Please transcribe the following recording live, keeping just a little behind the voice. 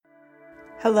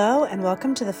Hello and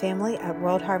welcome to the family at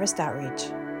World Harvest Outreach.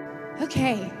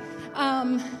 Okay,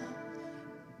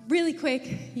 really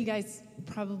quick, you guys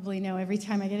probably know every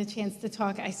time I get a chance to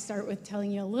talk, I start with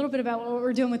telling you a little bit about what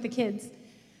we're doing with the kids.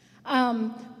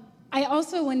 I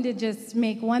also wanted to just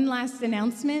make one last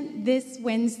announcement. This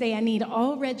Wednesday, I need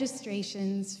all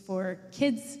registrations for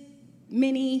Kids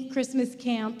Mini Christmas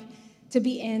Camp to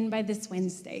be in by this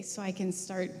Wednesday so I can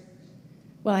start,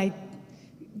 I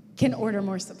can order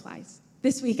more supplies.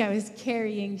 This week I was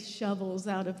carrying shovels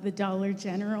out of the Dollar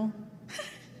General.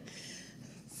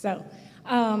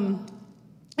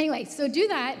 Anyway, so do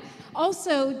that.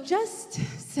 Also, just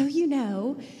so you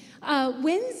know,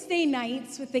 Wednesday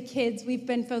nights with the kids, we've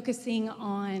been focusing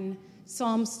on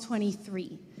Psalms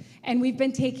 23. And we've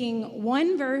been taking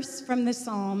one verse from the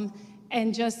psalm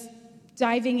and just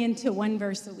diving into one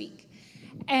verse a week.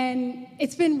 And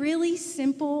it's been really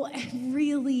simple and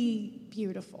really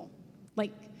beautiful.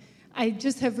 I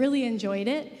just have really enjoyed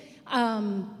it.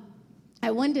 I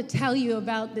wanted to tell you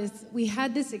about this. We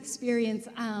had this experience,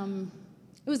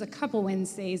 it was a couple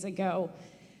Wednesdays ago,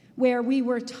 where we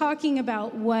were talking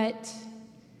about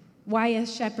why a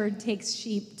shepherd takes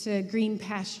sheep to green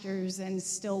pastures and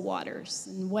still waters,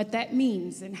 and what that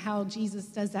means, and how Jesus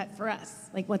does that for us,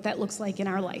 what that looks like in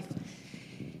our life.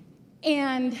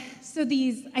 And so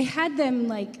I had them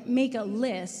make a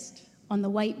list on the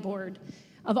whiteboard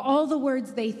of all the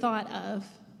words they thought of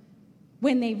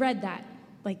when they read that.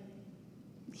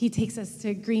 He takes us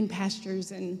to green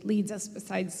pastures and leads us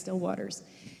beside still waters.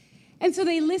 And so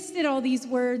they listed all these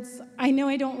words. I know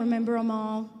I don't remember them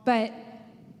all, but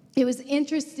it was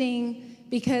interesting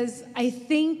because I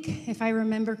think, if I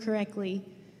remember correctly,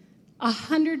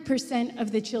 100%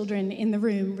 of the children in the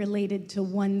room related to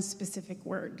one specific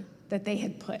word that they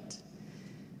had put.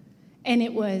 And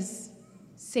it was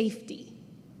safety.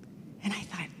 And I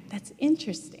thought, that's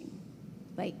interesting.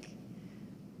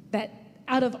 That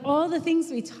out of all the things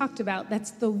we talked about,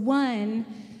 that's the one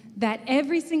that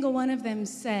every single one of them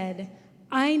said,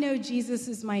 I know Jesus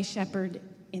is my shepherd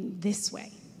in this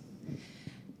way.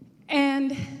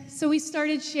 And so we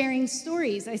started sharing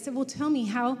stories. I said, well, tell me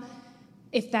how,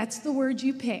 if that's the word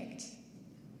you picked,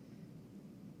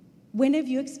 when have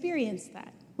you experienced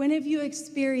that? When have you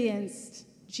experienced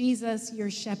Jesus, your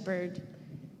shepherd,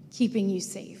 keeping you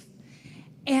safe?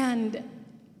 And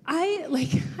I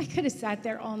could have sat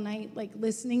there all night,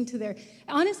 listening to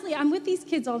honestly, I'm with these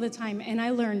kids all the time, and I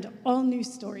learned all new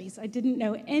stories. I didn't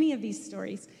know any of these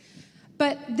stories.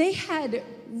 But they had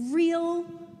real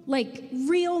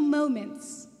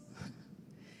moments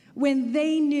when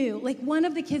they knew. One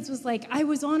of the kids was I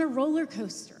was on a roller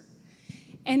coaster.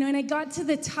 And when I got to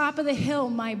the top of the hill,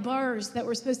 my bars that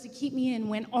were supposed to keep me in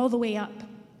went all the way up.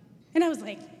 And I was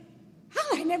like,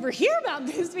 how did I never hear about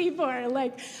this before?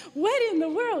 What in the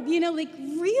world?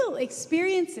 Real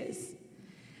experiences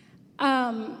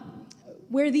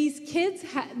where these kids,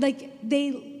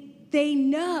 they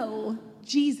know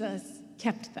Jesus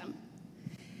kept them.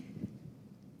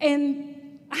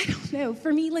 And I don't know,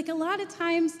 for me, a lot of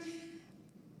times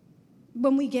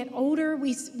when we get older,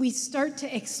 we start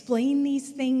to explain these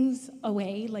things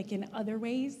away, in other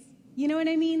ways. You know what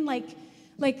I mean?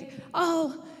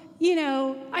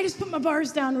 I just put my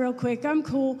bars down real quick. I'm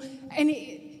cool. And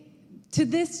to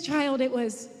this child, it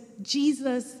was,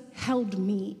 Jesus held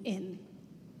me in.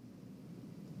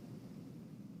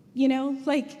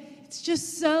 It's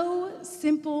just so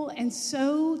simple and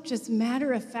so just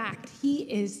matter of fact.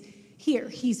 He is here.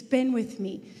 He's been with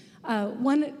me.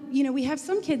 We have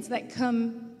some kids that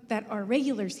come that are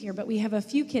regulars here, but we have a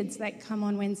few kids that come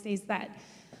on Wednesdays that,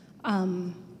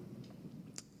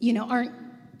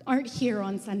 aren't here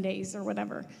on Sundays or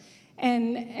whatever.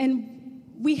 And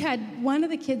we had, one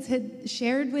of the kids had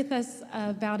shared with us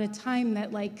about a time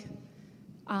that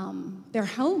their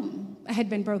home had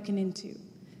been broken into.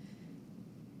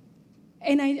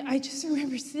 And I just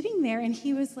remember sitting there, and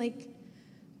he was like,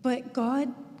 but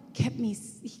God kept me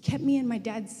and my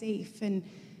dad safe. And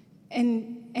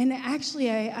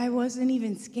actually I wasn't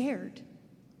even scared.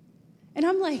 And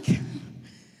I'm I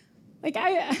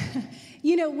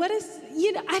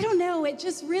don't know,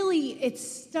 it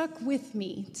stuck with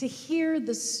me to hear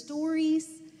the stories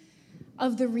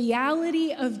of the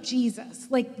reality of Jesus.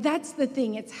 That's the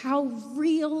thing, it's how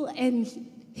real and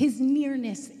his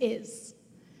nearness is.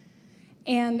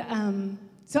 And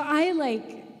so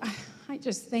I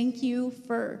just thank you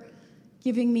for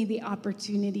giving me the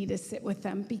opportunity to sit with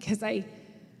them, because they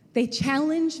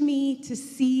challenge me to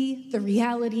see the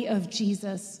reality of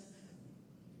Jesus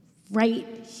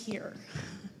right here.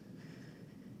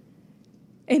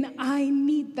 And I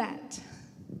need that.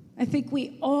 I think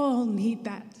we all need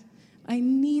that. I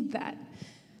need that.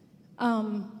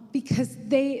 Because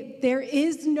there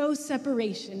is no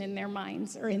separation in their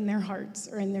minds or in their hearts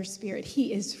or in their spirit.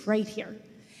 He is right here.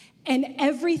 And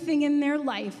everything in their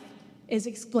life is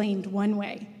explained one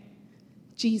way: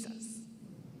 Jesus.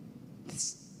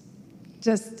 It's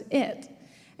just it.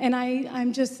 And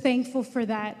I'm just thankful for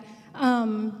that.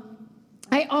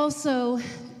 I also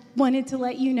wanted to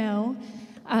let you know,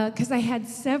 because I had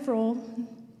several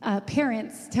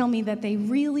parents tell me that they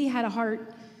really had a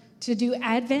heart to do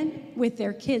Advent with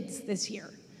their kids this year,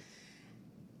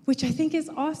 which I think is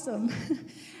awesome.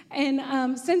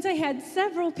 And since I had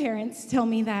several parents tell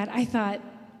me that, I thought,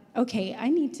 okay, I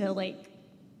need to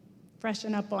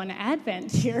freshen up on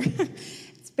Advent here.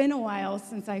 It's been a while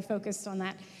since I focused on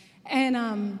that.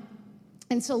 And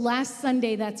so last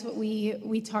Sunday, that's what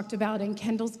we talked about, and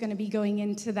Kendall's going to be going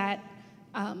into that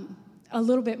a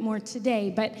little bit more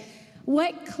today. But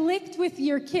what clicked with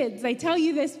your kids? I tell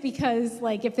you this because,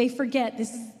 if they forget,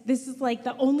 this is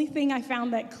the only thing I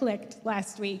found that clicked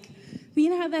last week. But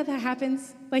you know how that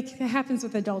happens? That happens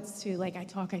with adults too. I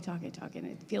talk, and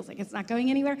it feels like it's not going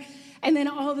anywhere. And then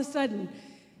all of a sudden,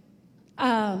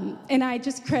 and I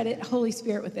just credit Holy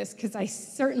Spirit with this because I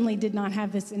certainly did not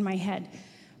have this in my head.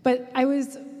 But I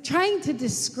was trying to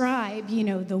describe,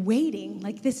 the waiting.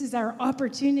 This is our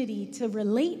opportunity to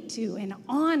relate to and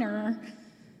honor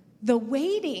the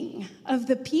waiting of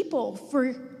the people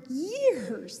for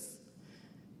years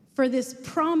for this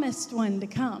promised one to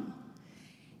come.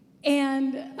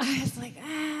 And I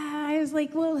was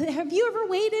like, well, have you ever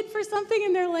waited for something?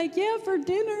 And they're like, yeah, for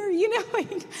dinner,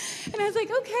 And I was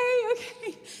like,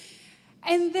 okay.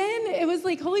 And then it was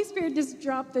Holy Spirit just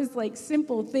dropped this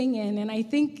simple thing in, and I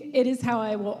think it is how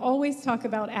I will always talk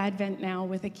about Advent now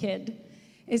with a kid,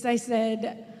 is I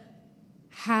said,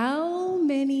 how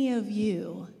many of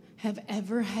you have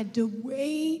ever had to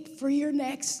wait for your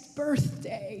next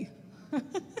birthday?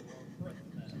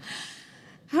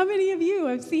 How many of you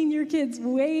have seen your kids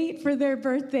wait for their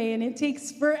birthday and it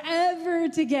takes forever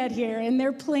to get here and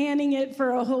they're planning it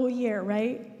for a whole year,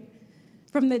 right?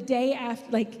 From the day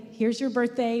after, here's your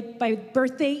birthday. By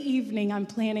birthday evening, I'm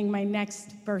planning my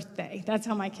next birthday. That's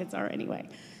how my kids are anyway.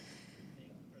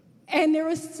 And there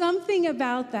was something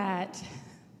about that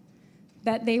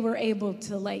they were able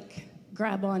to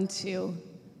grab onto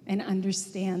and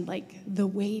understand the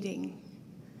waiting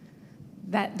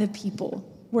that the people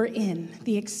were in,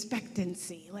 the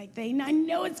expectancy. I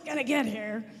know it's gonna get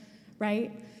here,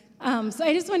 right? So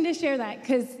I just wanted to share that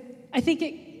because I think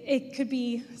it could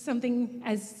be something,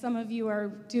 as some of you are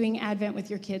doing Advent with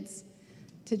your kids,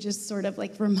 to just sort of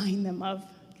remind them of,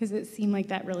 because it seemed like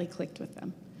that really clicked with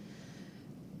them.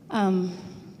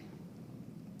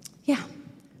 Yeah,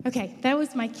 okay, that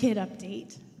was my kid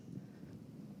update.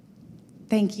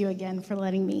 Thank you again for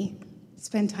letting me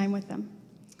spend time with them.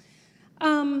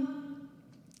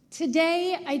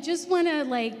 Today, I just want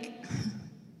to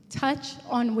touch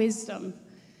on wisdom.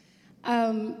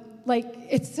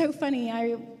 It's so funny.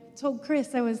 I told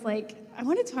Chris, I was I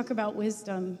want to talk about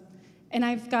wisdom, and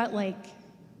I've got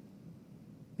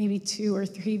maybe 2 or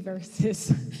 3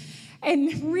 verses.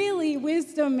 And really,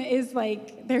 wisdom is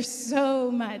there's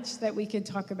so much that we could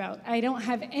talk about. I don't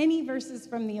have any verses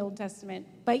from the Old Testament,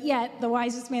 but yet the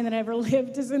wisest man that ever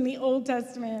lived is in the Old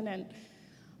Testament and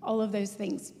all of those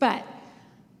things. But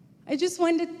I just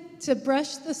wanted to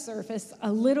brush the surface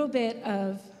a little bit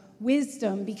of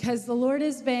wisdom because the Lord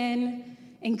has been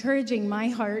encouraging my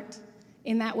heart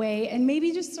in that way and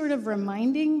maybe just sort of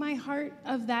reminding my heart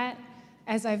of that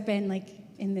as I've been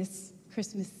in this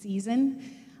Christmas season.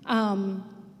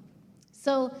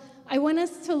 So I want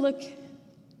us to look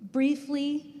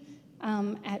briefly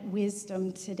at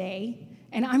wisdom today,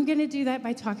 and I'm going to do that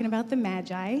by talking about the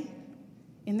Magi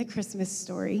in the Christmas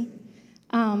story.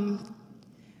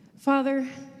 Father,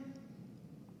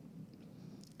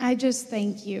 I just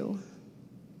thank you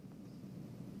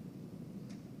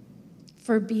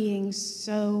for being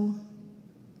so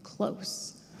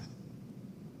close,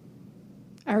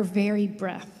 our very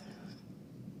breath.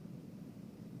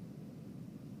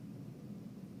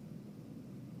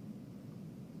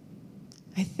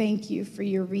 I thank you for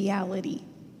your reality.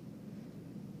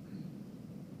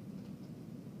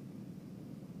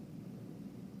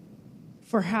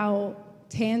 For how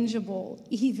tangible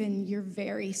even your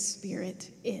very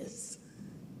spirit is.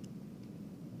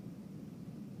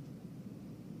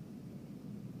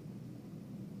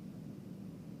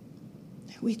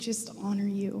 We just honor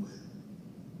you.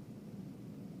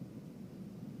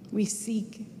 We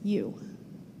seek you.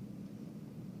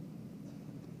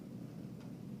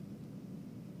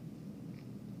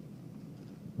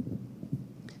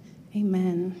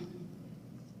 Amen.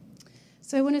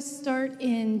 So I want to start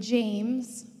in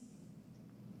James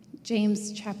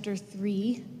chapter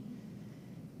 3.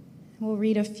 We'll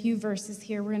read a few verses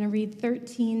here. We're going to read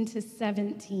 13 to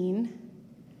 17.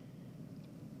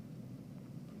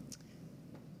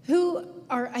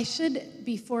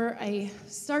 Before I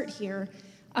start here,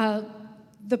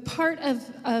 the part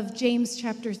of James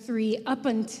chapter 3 up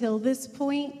until this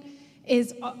point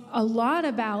is a lot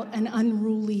about an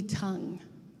unruly tongue.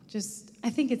 I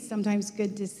think it's sometimes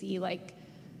good to see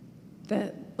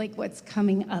what's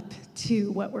coming up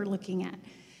to what we're looking at.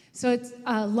 So it's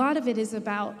a lot of it is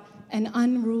about an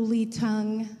unruly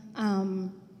tongue,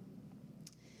 and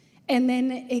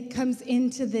then it comes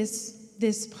into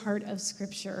this part of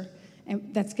Scripture,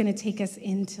 and that's going to take us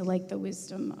into the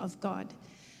wisdom of God.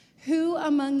 Who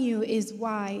among you is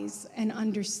wise and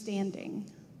understanding?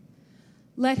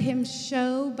 Let him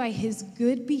show by his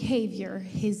good behavior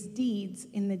his deeds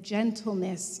in the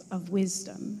gentleness of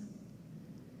wisdom.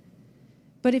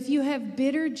 But if you have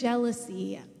bitter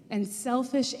jealousy and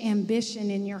selfish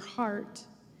ambition in your heart,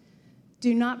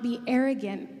 do not be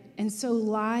arrogant and so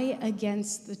lie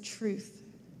against the truth.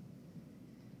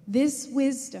 This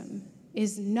wisdom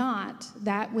is not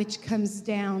that which comes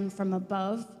down from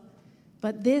above,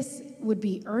 but this would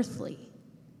be earthly,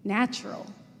 natural,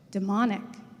 demonic.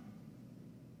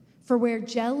 For where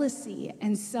jealousy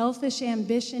and selfish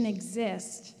ambition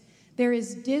exist, there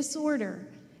is disorder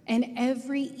and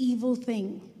every evil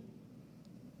thing.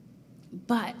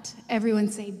 But, everyone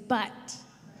say, but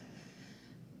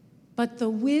the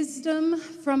wisdom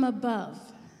from above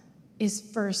is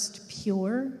first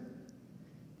pure,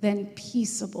 then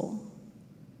peaceable,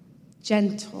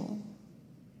 gentle,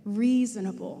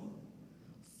 reasonable,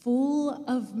 full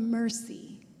of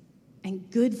mercy and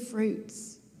good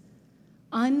fruits,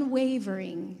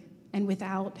 unwavering and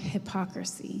without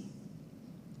hypocrisy.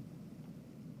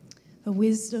 The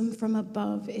wisdom from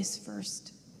above is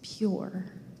first pure,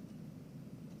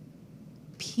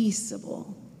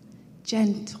 peaceable,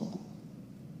 gentle,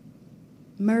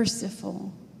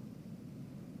 merciful.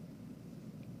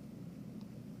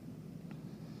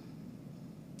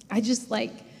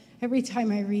 Every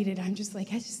time I read it, I'm just I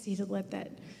just need to let that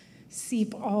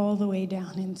seep all the way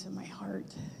down into my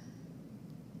heart,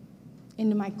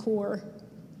 into my core.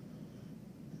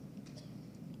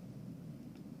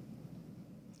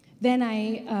 Then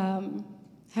I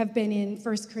have been in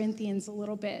 1 Corinthians a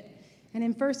little bit. And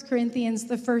in 1 Corinthians,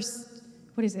 the first,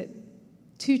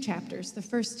 2 chapters. The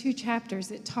first 2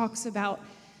 chapters, it talks about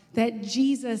that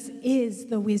Jesus is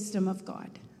the wisdom of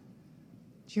God.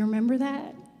 Do you remember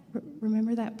that?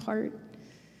 Remember that part?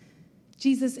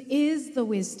 Jesus is the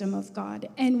wisdom of God,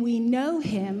 and we know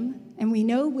him and we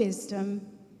know wisdom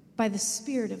by the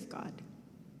Spirit of God.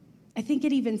 I think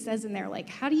it even says in there,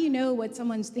 how do you know what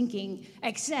someone's thinking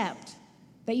except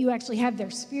that you actually have their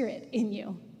spirit in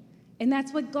you? And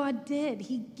that's what God did.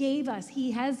 He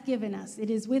has given us, it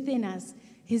is within us,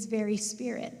 his very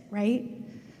Spirit, right?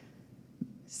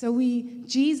 So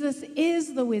Jesus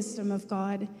is the wisdom of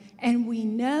God, and we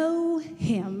know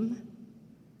him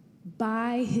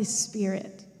by his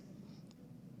Spirit.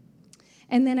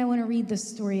 And then I want to read the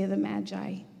story of the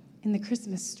Magi in the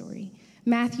Christmas story.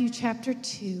 Matthew chapter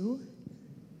 2.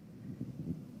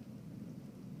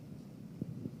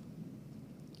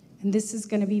 And this is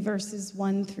going to be verses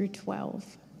 1 through 12.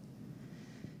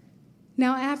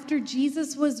 Now, after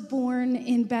Jesus was born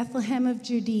in Bethlehem of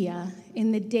Judea,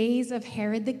 in the days of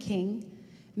Herod the king,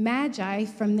 Magi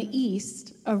from the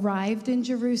east arrived in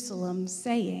Jerusalem,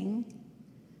 saying,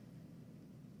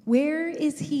 "Where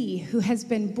is he who has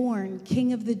been born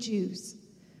King of the Jews?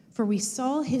 For we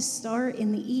saw his star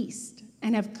in the east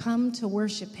and have come to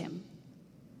worship him."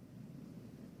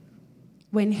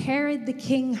 When Herod the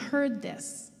king heard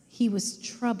this, he was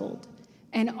troubled,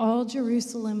 and all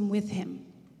Jerusalem with him.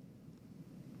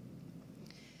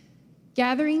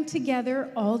 Gathering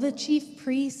together all the chief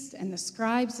priests and the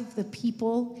scribes of the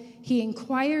people, he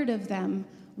inquired of them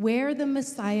where the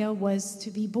Messiah was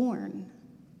to be born.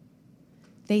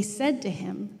 They said to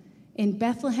him, "In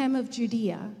Bethlehem of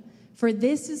Judea, for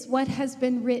this is what has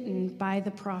been written by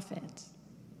the prophet.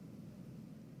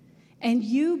 And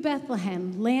you,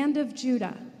 Bethlehem, land of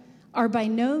Judah, are by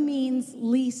no means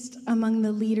least among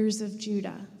the leaders of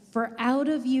Judah, for out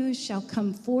of you shall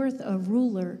come forth a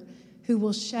ruler who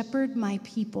will shepherd my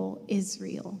people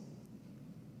Israel."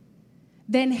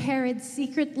 Then Herod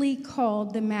secretly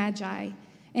called the Magi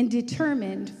and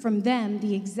determined from them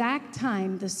the exact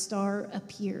time the star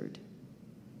appeared.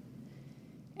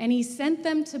 And he sent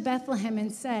them to Bethlehem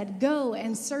and said, "Go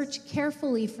and search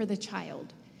carefully for the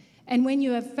child, and when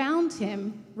you have found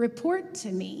him, report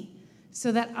to me,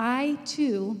 so that I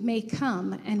too may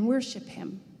come and worship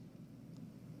him."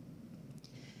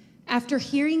 After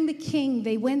hearing the king,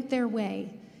 they went their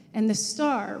way, and the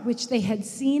star, which they had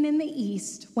seen in the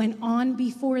east, went on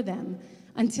before them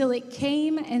until it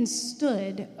came and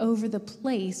stood over the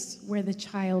place where the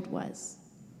child was.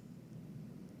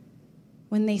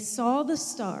 When they saw the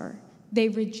star, they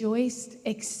rejoiced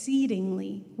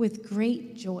exceedingly with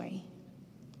great joy.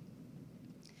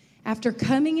 After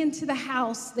coming into the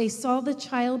house, they saw the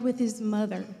child with his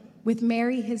mother, with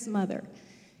Mary his mother,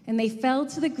 and they fell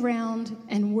to the ground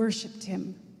and worshiped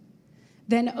him.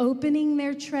 Then, opening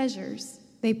their treasures,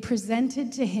 they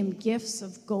presented to him gifts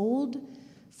of gold,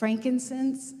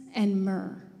 frankincense, and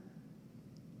myrrh.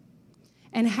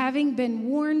 And having been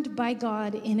warned by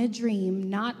God in a dream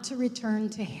not to return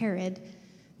to Herod,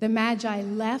 the Magi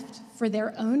left for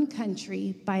their own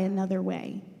country by another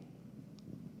way.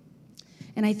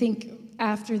 And I think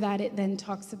after that, it then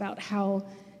talks about how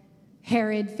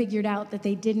Herod figured out that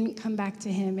they didn't come back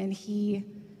to him, and he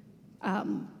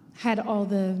had all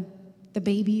the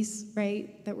babies,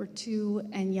 right, that were 2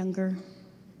 and younger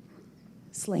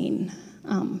slain.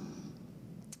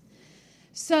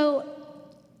 So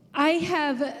I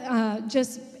have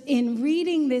just, in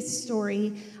reading this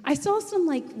story, I saw some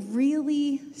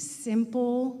really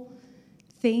simple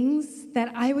things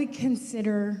that I would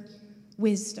consider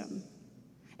wisdom.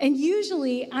 And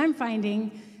usually I'm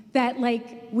finding that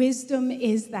wisdom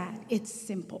is that it's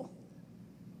simple.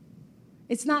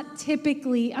 It's not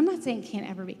typically, I'm not saying it can't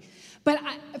ever be, but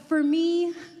for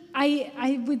me,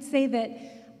 I would say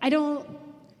that I don't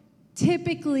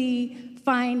typically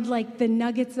find the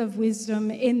nuggets of wisdom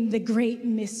in the great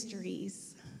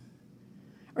mysteries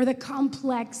or the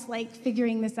complex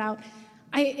figuring this out.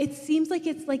 It seems like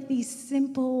it's these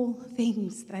simple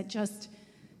things that just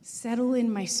settle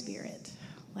in my spirit.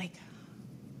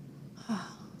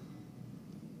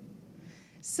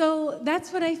 So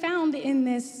that's what I found in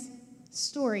this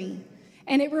story.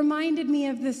 And it reminded me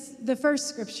of the first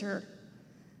scripture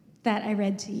that I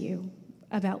read to you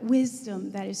about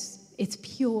wisdom, that it's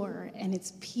pure and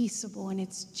it's peaceable and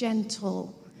it's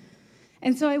gentle.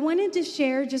 And so I wanted to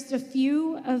share just a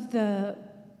few of the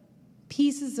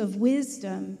pieces of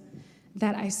wisdom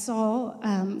that I saw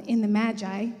in the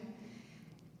Magi.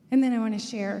 And then I want to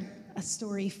share a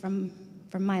story from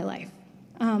my life.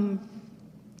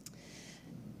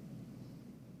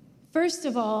 First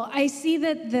of all, I see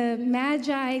that the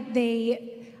Magi,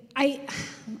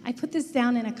 I put this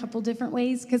down in a couple different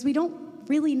ways because we don't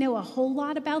really know a whole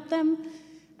lot about them.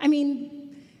 I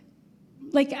mean,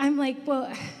 I'm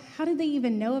well, how did they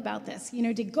even know about this?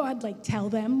 Did God tell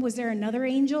them? Was there another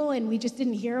angel and we just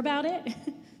didn't hear about it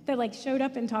that showed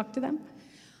up and talked to them?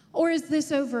 Or is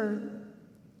this over?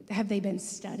 Have they been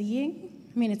studying?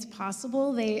 I mean, it's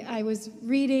possible. I was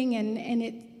reading and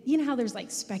it, how there's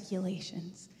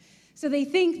speculations. So they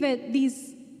think that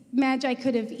these Magi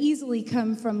could have easily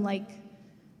come from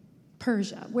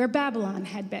Persia, where Babylon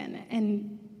had been,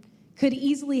 and could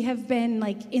easily have been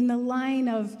in the line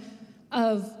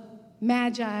of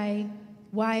Magi,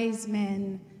 wise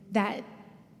men that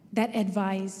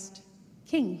advised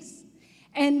kings.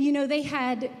 And they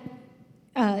had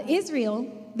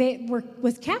Israel.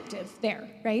 Was captive there,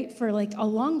 right, for a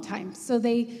long time. So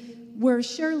they were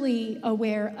surely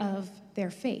aware of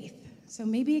their faith. So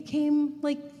maybe it came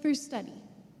through study.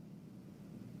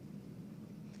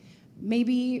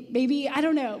 Maybe I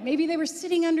don't know. Maybe they were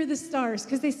sitting under the stars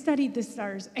because they studied the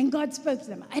stars and God spoke to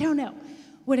them. I don't know.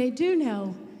 What I do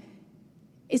know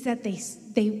is that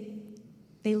they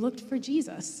looked for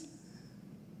Jesus.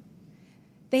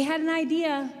 They had an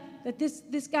idea that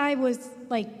this guy was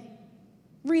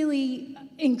really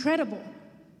incredible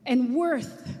and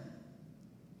worth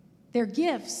their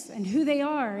gifts and who they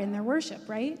are and their worship,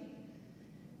 right?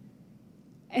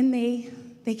 And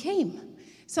they came.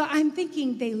 So I'm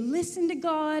thinking they listen to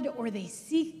God or they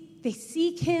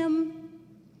seek him.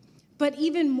 But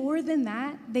even more than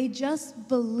that, they just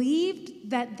believed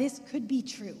that this could be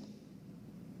true.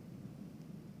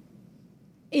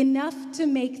 Enough to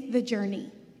make the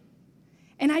journey.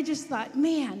 And I just thought,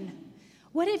 man,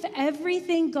 what if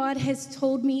everything God has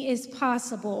told me is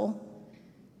possible?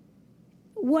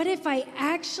 What if I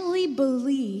actually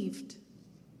believed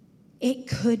it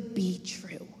could be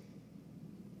true?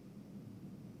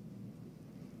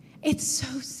 It's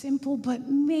so simple, but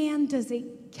man, does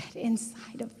it get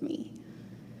inside of me.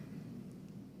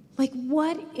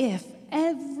 What if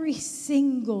every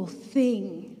single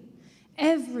thing,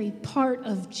 every part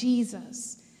of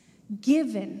Jesus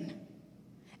given,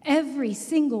 every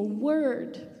single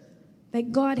word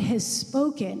that God has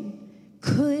spoken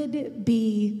could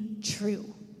be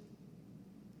true?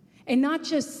 And not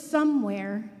just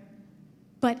somewhere,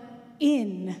 but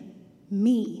in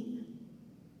me.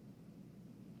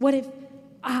 What if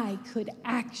I could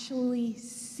actually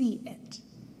see it?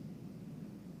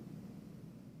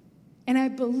 And I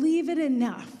believe it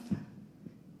enough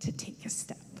to take a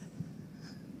step,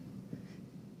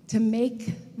 to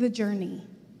make the journey,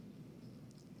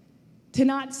 to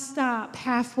not stop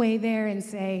halfway there and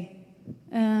say,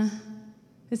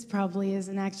 this probably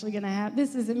isn't actually going to happen.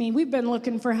 This isn't me. We've been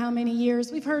looking for how many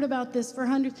years? We've heard about this for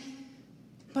hundreds.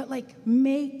 But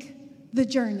make the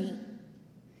journey.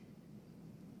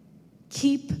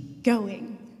 Keep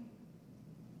going.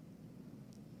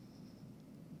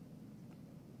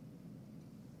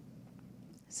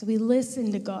 So we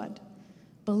listen to God,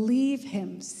 believe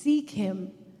Him, seek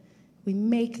Him. We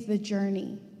make the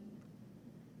journey.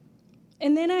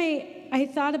 And then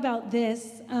I thought about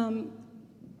this.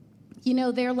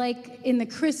 They're like in the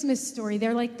Christmas story,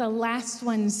 they're like the last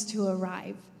ones to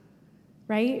arrive,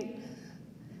 right?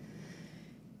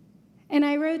 And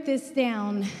I wrote this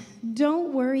down.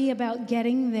 Don't worry about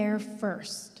getting there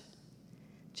first.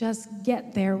 Just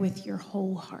get there with your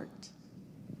whole heart.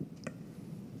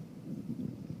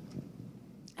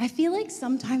 I feel like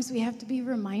sometimes we have to be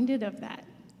reminded of that.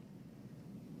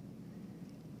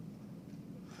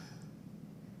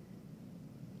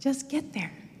 Just get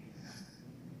there.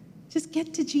 Just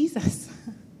get to Jesus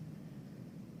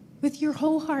with your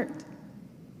whole heart.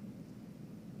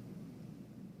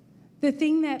 The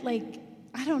thing that,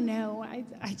 I don't know,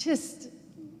 I just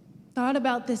thought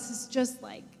about this is just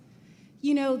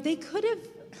they could have,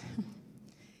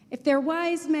 if they're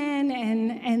wise men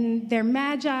and they're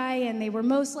magi and they were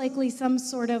most likely some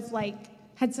sort of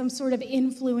had some sort of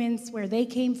influence where they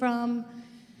came from,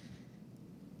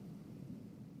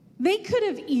 they could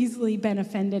have easily been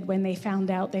offended when they found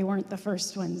out they weren't the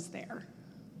first ones there.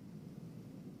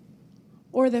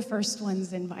 Or the first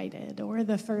ones invited, or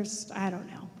the first, I don't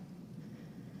know.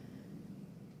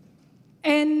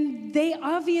 And they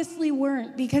obviously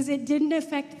weren't, because it didn't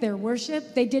affect their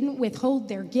worship. They didn't withhold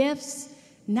their gifts.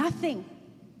 Nothing.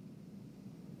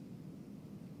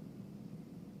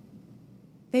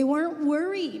 They weren't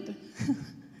worried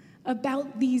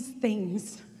about these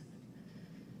things.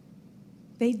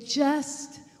 They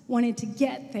just wanted to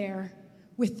get there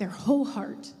with their whole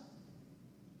heart,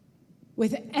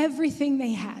 with everything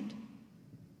they had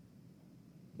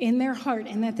in their heart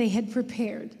and that they had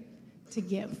prepared to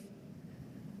give.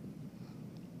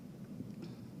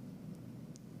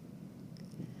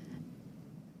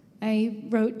 I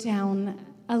wrote down,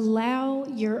 allow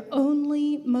your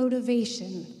only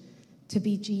motivation to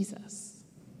be Jesus.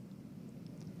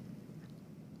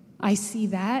 I see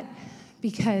that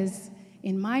because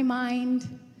in my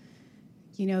mind,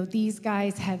 these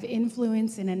guys have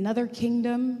influence in another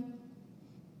kingdom.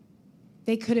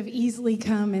 They could have easily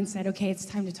come and said, okay, it's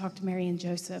time to talk to Mary and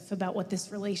Joseph about what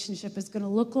this relationship is going to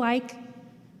look like,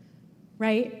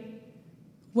 right?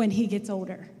 When he gets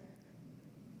older.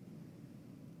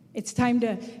 It's time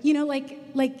to,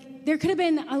 there could have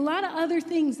been a lot of other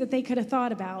things that they could have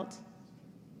thought about.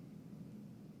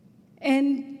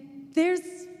 And there's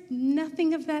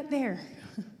nothing of that there.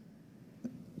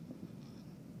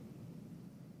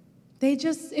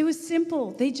 It was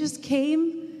simple. They just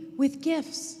came with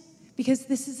gifts because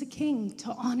this is a king to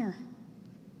honor.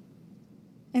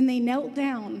 And they knelt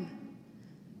down.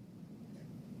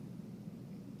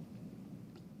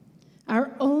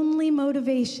 Our only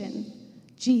motivation,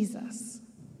 Jesus.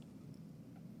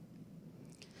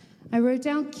 I wrote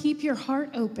down, keep your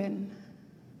heart open.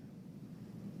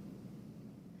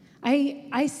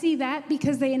 I see that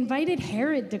because they invited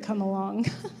Herod to come along.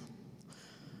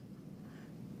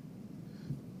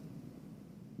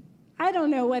 I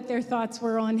don't know what their thoughts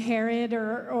were on Herod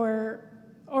or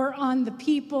on the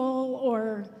people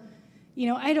or,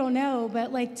 I don't know.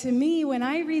 But to me, when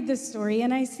I read this story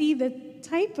and I see the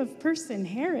type of person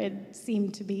Herod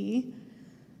seemed to be,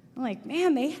 I'm like,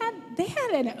 man, they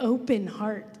had an open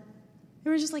heart. They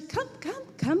were just like,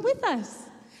 come with us.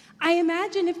 I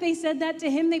imagine if they said that to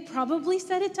him, they probably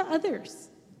said it to others.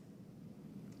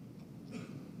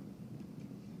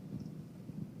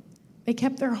 They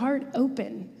kept their heart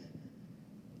open.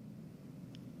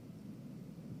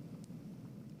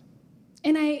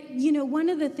 And one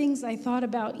of the things I thought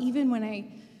about even when I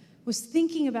was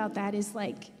thinking about that is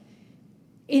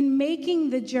in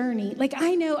making the journey,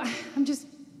 I know I'm just,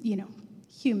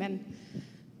 human.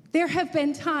 There have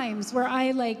been times where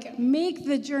I make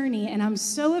the journey and I'm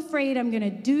so afraid I'm going to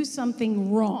do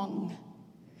something wrong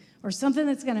or something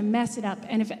that's going to mess it up.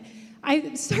 And if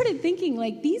I started thinking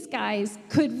these guys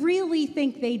could really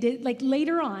think they did,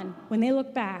 later on when they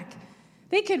look back,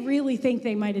 They could really think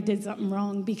they might have did something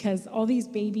wrong because all these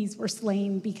babies were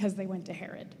slain because they went to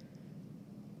Herod.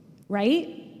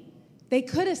 Right? They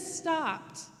could have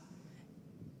stopped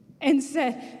and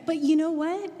said, but you know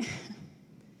what?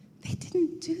 They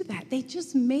didn't do that. They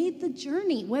just made the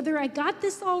journey. Whether I got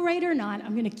this all right or not,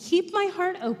 I'm going to keep my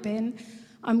heart open.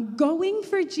 I'm going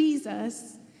for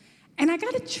Jesus, and I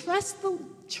got to trust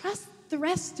the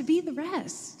rest to be the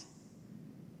rest.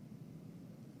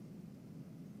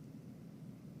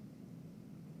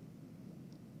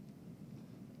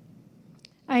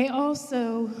 I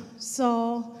also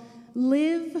saw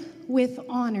live with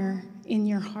honor in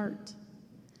your heart.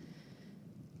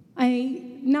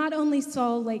 I not only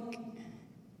saw like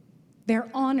their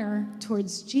honor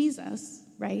towards Jesus,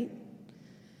 right?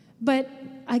 But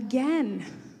again,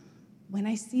 when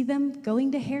I see them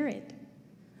going to Herod,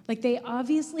 like they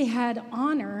obviously had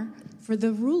honor for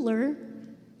the ruler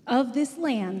of this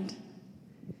land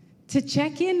to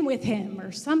check in with him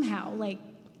or somehow, like,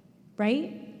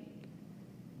 right?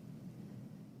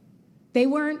 They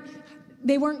weren't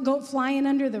flying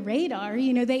under the radar.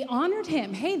 You know, they honored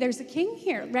him. Hey, there's a king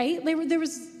here, right? There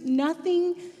was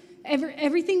nothing,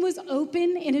 everything was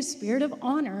open in a spirit of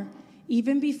honor,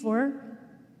 even before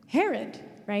Herod,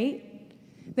 right?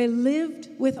 They lived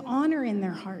with honor in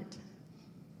their heart.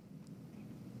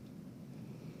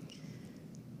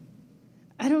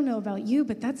 I don't know about you,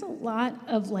 but that's a lot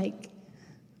of like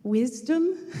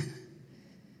wisdom,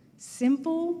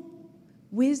 simple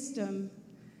wisdom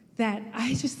that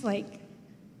I just like,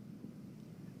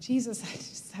 Jesus, I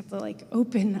just have to like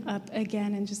open up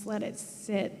again and just let it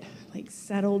sit, like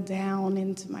settle down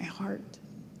into my heart.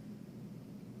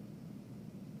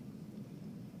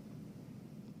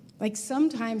 Like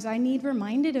sometimes I need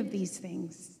reminded of these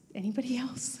things. Anybody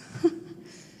else?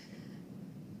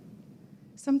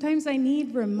 Sometimes I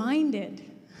need reminded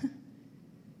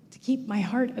to keep my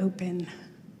heart open.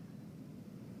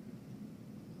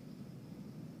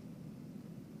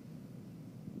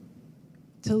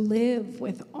 To live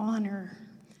with honor.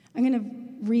 I'm going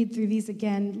to read through these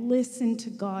again. Listen to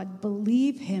God,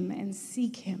 believe him, and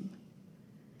seek him.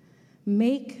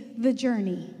 Make the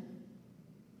journey.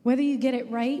 Whether you get it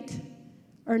right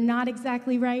or not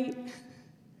exactly right,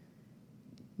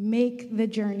 make the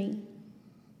journey.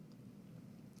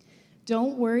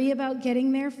 Don't worry about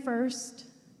getting there first.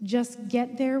 Just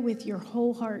get there with your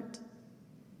whole heart.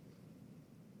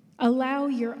 Allow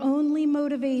your only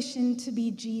motivation to be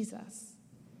Jesus.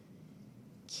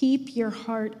 Keep your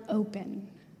heart open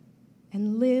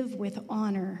and live with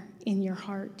honor in your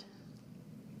heart.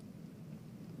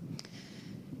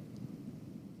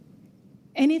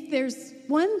 And if there's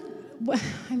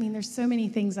there's so many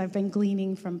things I've been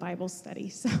gleaning from Bible study,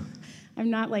 so I'm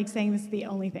not like saying this is the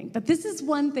only thing, but this is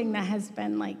one thing that has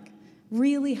been like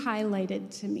really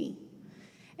highlighted to me,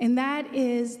 and that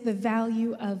is the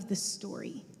value of the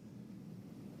story.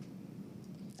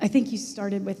 I think you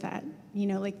started with that,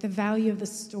 like the value of the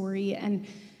story,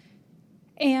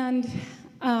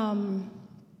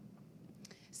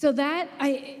 so that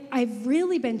I've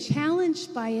really been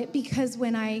challenged by it, because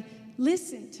when I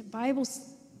listen to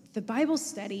the Bible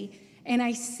study and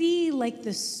I see like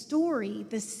the story,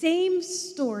 the same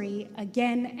story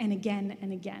again and again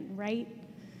and again, right?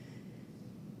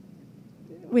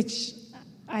 Which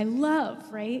I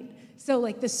love, right? So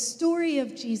like the story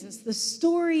of Jesus, the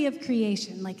story of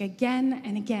creation, like again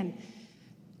and again.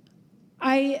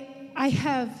 I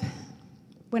have,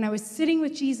 when I was sitting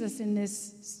with Jesus in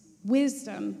this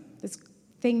wisdom, this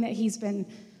thing that he's been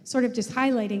sort of just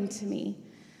highlighting to me,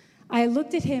 I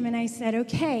looked at him and I said,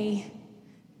 okay,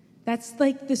 that's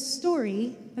like the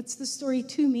story. That's the story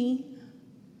to me.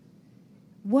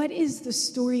 What is the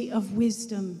story of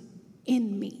wisdom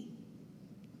in me?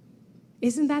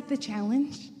 Isn't that the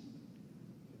challenge?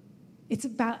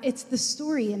 It's the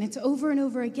story, and it's over and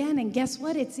over again. And guess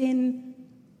what? It's in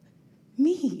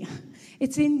me.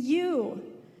 It's in you.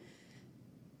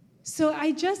 So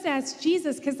I just asked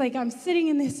Jesus, because like I'm sitting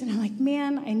in this and I'm like,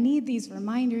 man, I need these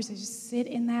reminders. I just sit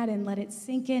in that and let it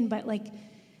sink in. But like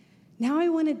now I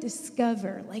want to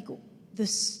discover like the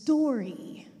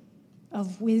story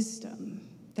of wisdom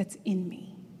that's in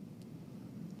me.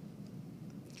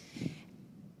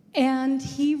 And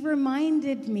he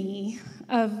reminded me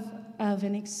of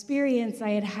an experience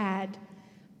I had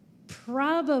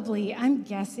probably, I'm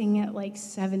guessing at like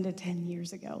 7 to 10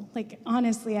 years ago. Like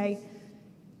honestly, I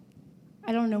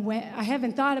don't know when, I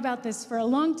haven't thought about this for a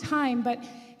long time, but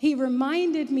he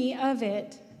reminded me of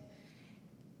it.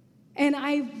 And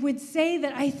I would say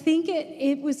that I think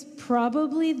it was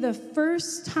probably the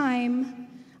first time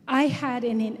I had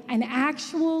an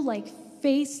actual like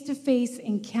face-to-face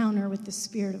encounter with the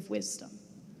Spirit of wisdom.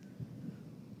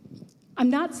 I'm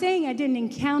not saying I didn't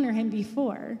encounter him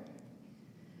before,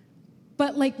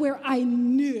 but like where I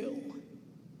knew,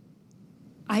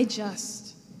 I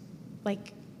just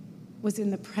like was in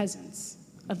the presence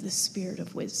of the Spirit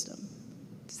of wisdom.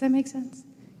 Does that make sense?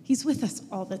 He's with us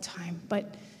all the time,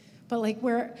 but like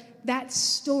where that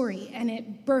story, and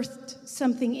it birthed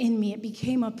something in me, it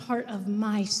became a part of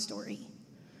my story.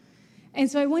 And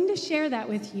so I wanted to share that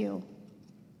with you,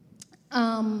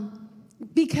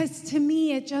 because to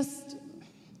me it just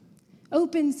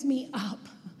opens me up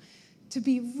to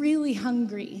be really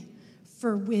hungry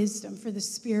for wisdom, for the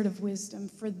Spirit of wisdom,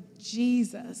 for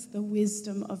Jesus, the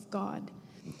wisdom of God.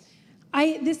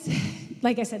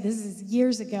 Like I said, this is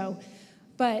years ago,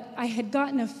 but I had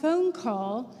gotten a phone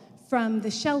call from the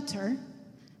shelter.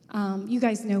 You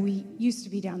guys know we used to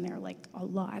be down there like a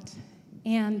lot.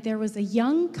 And there was a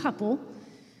young couple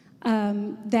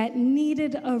that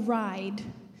needed a ride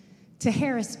to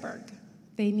Harrisburg.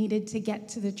 They needed to get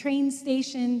to the train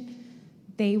station.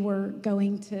 They were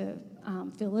going to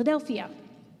Philadelphia.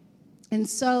 And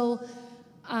so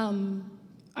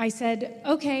I said,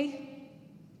 okay,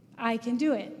 I can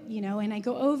do it, and I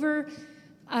go over.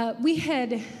 We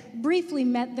had briefly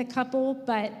met the couple,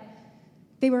 but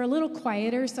they were a little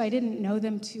quieter, so I didn't know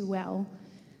them too well.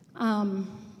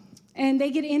 And they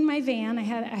get in my van. I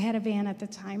had a van at the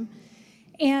time.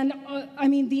 And,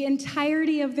 the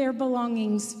entirety of their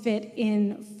belongings fit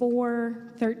in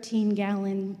 4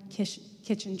 13-gallon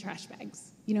kitchen trash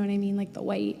bags. You know what I mean? Like the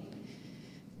white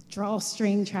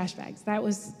drawstring trash bags. That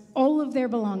was all of their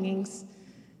belongings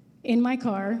in my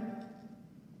car.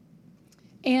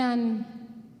 And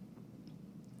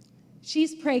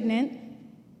she's pregnant,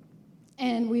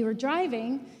 and we were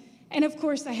driving. And, of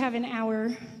course, I have an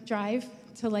hour drive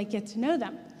to, get to know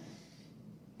them.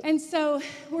 And so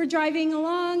we're driving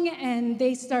along, and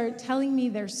they start telling me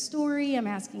their story. I'm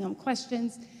asking them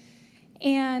questions.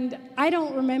 And I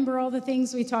don't remember all the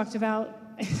things we talked about.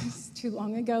 It's too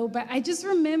long ago. But I just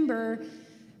remember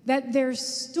that their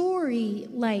story,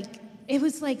 it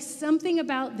was like something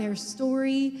about their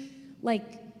story,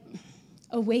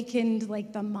 awakened,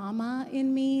 the mama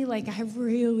in me. I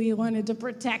really wanted to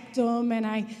protect them. And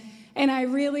I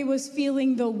really was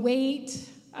feeling the weight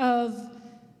of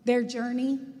their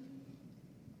journey.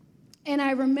 And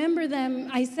I remember them,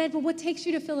 I said, well, what takes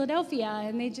you to Philadelphia?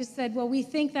 And they just said, well, we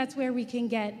think that's where we can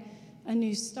get a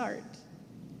new start.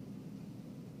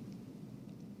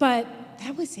 But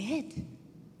that was it.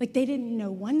 They didn't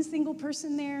know one single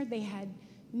person there. They had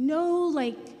no,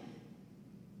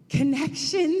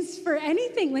 connections for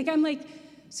anything. I'm like,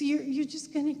 so you're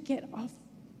just going to get off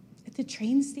at the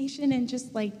train station and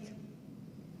just,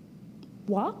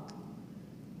 walk?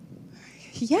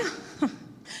 Yeah.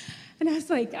 And I was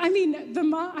like, the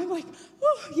mom, I'm like,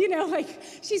 oh,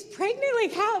 she's pregnant, where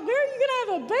are you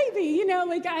gonna have a baby?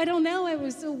 I don't know, I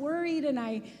was so worried. And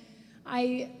I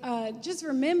just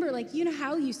remember,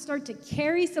 how you start to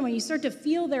carry someone, you start to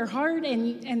feel their heart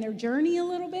and their journey a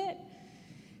little bit.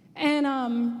 And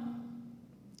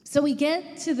so we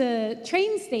get to the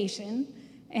train station,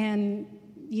 and,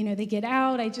 they get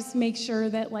out. I just make sure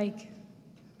that,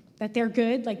 that they're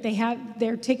good, they have,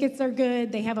 their tickets are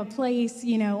good, they have a place,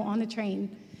 on the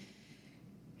train.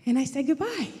 And I said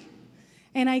goodbye.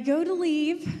 And I go to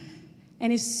leave,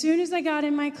 and as soon as I got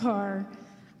in my car,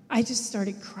 I just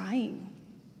started crying.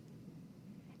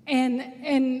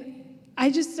 And I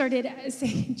just started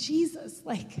saying, Jesus,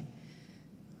 what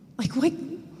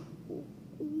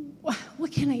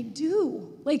can I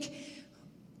do?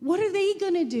 What are they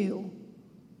gonna do?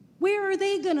 Where are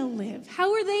they going to live?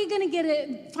 How are they going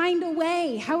to find a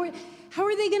way? How are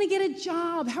they going to get a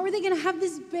job? How are they going to have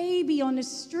this baby on the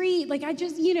street? I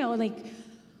just,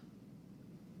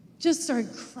 just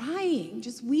started crying,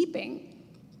 just weeping.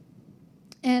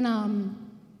 And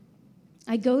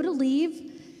I go to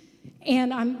leave,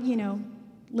 and I'm,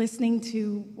 listening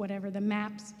to whatever the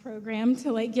MAPS program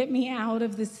to get me out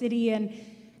of the city.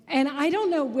 And I don't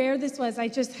know where this was. I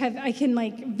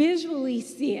can visually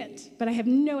see it, but I have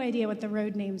no idea what the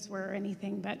road names were or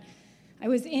anything. But I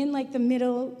was in the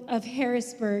middle of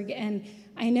Harrisburg, and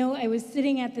I know I was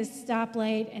sitting at this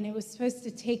stoplight, and it was supposed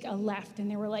to take a left. And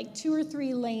there were 2 or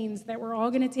 3 lanes that were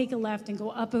all going to take a left and go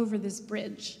up over this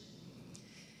bridge.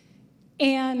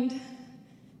 And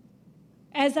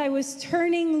as I was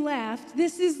turning left,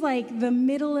 this is the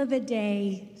middle of the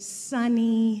day,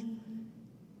 sunny,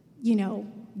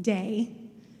 day,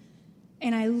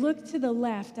 and I looked to the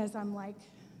left as I'm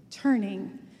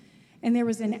turning, and there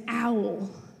was an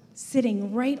owl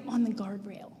sitting right on the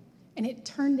guardrail, and it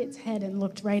turned its head and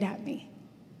looked right at me.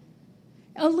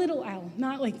 A little owl,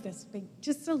 not this big,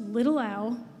 just a little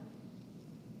owl.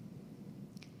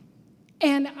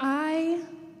 And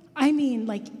I mean,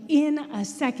 like in a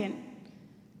second,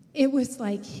 it was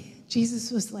like,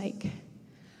 Jesus was like,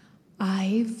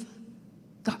 I've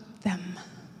got them.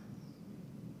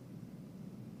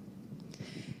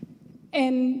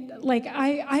 And like,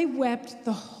 I wept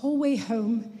the whole way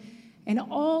home, and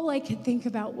all I could think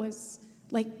about was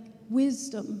like,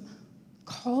 wisdom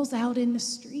calls out in the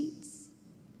streets.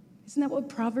 Isn't that what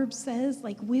Proverbs says?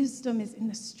 Like, wisdom is in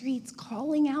the streets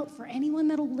calling out for anyone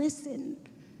that'll listen.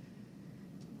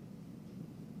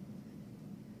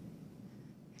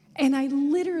 And I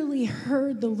literally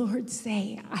heard the Lord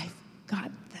say, I've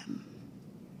got them.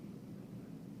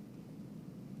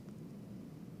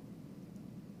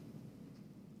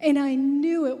 And I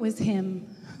knew it was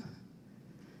him.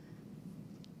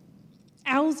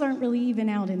 Owls aren't really even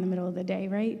out in the middle of the day,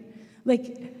 right?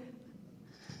 Like,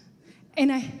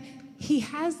 and he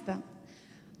has them.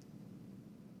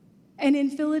 And in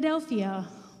Philadelphia,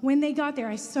 when they got there,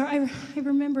 I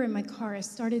remember in my car, I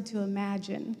started to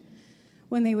imagine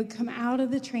when they would come out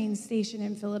of the train station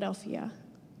in Philadelphia,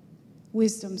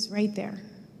 wisdom's right there.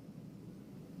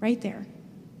 Right there.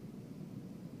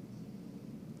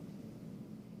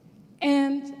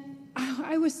 And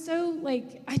I was so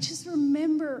like, I just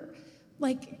remember,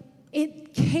 like,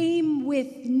 it came with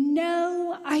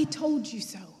no, I told you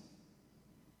so.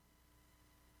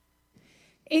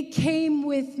 It came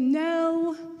with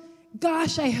no,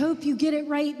 gosh, I hope you get it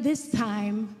right this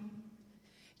time.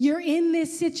 You're in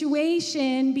this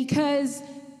situation because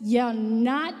you're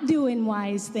not doing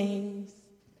wise things.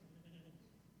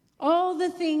 All the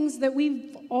things that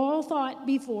we've all thought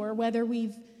before, whether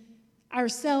we've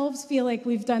ourselves feel like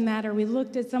we've done that or we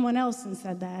looked at someone else and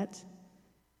said that,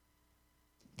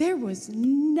 there was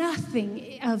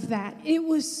nothing of that. It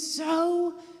was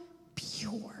so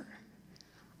pure.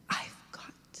 I've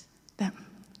got them.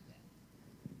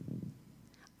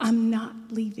 I'm not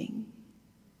leaving.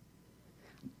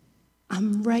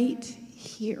 I'm right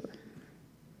here.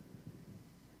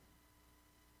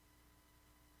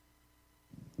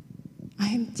 I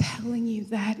am telling you,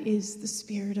 that is the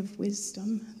spirit of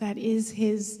wisdom. That is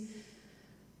his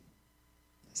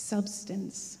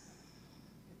substance.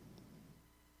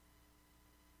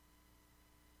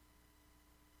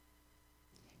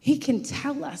 He can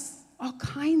tell us all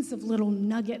kinds of little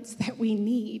nuggets that we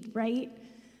need, right?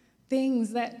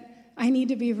 Things that I need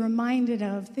to be reminded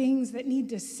of, things that need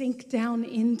to sink down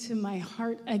into my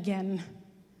heart again.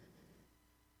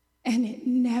 And it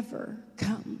never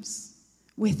comes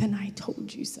with an I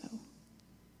told you so.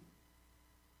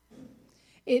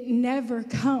 It never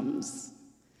comes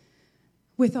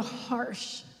with a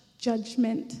harsh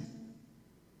judgment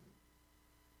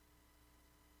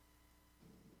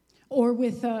or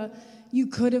with a you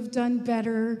could have done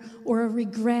better or a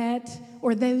regret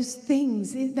or those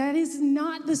things. That is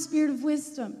not the spirit of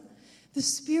wisdom. The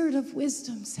spirit of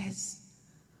wisdom says,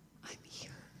 I'm here.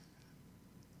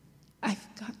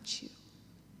 I've got you.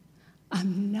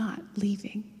 I'm not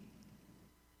leaving.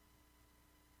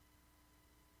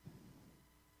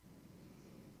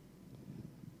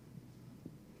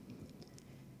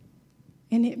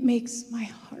 And it makes my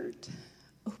heart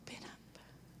open up.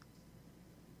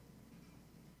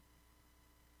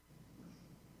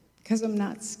 Because I'm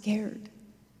not scared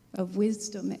of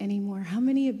wisdom anymore. How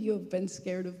many of you have been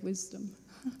scared of wisdom?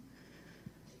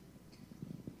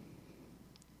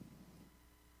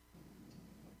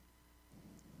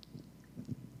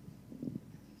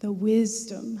 The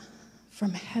wisdom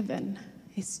from heaven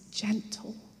is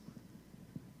gentle.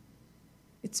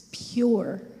 It's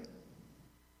pure,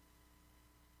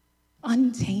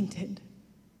 untainted.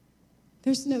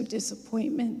 There's no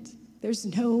disappointment. There's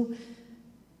no.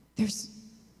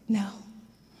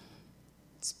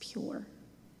 It's pure.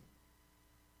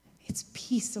 It's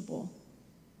peaceable.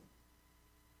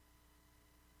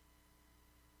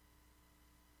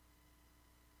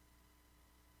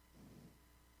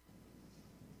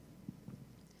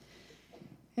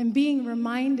 And being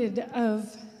reminded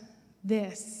of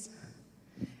this,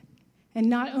 and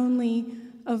not only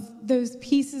of those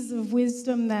pieces of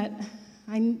wisdom that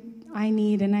I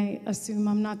need, and I assume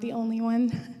I'm not the only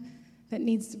one that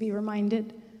needs to be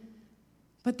reminded,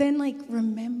 but then like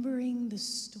remembering the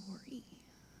story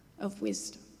of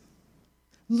wisdom,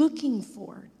 looking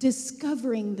for,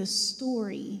 discovering the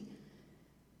story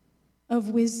of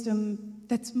wisdom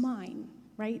that's mine,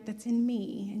 right? That's in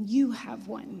me, and you have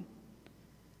one.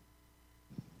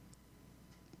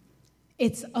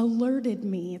 It's alerted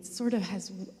me, it sort of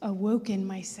has awoken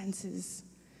my senses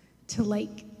to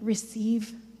like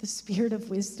receive the spirit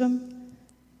of wisdom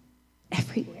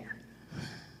everywhere.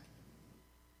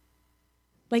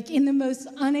 Like in the most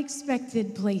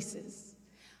unexpected places.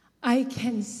 I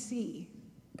can see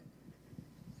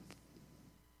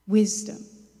wisdom.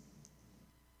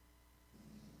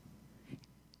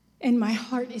 And my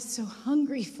heart is so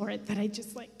hungry for it that I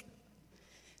just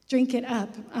drink it up.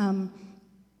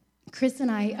 Chris and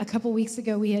I, a couple weeks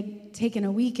ago, we had taken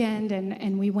a weekend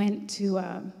and we went to,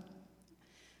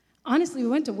 honestly, we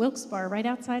went to Wilkes-Barre right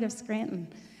outside of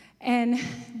Scranton. And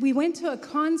we went to a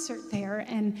concert there,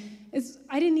 and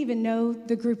I didn't even know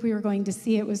the group we were going to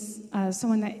see. It was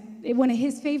one of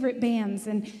his favorite bands.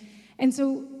 And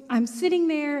so I'm sitting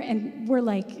there, and we're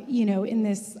in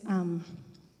this,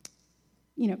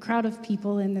 crowd of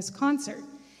people in this concert.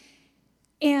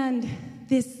 And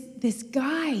this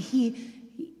guy,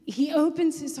 he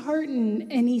opens his heart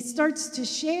and he starts to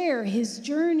share his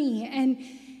journey.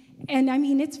 And I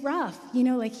mean, it's rough,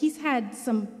 he's had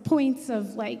some points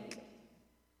of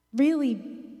really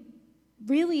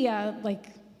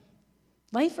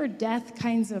life or death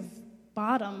kinds of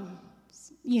bottoms,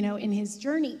 in his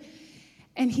journey.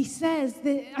 And he says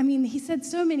that, he said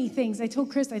so many things. I told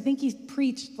Chris, I think he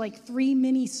preached 3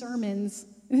 mini sermons.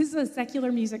 This is a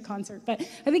secular music concert, but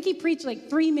I think he preached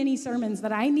 3 mini sermons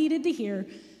that I needed to hear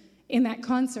in that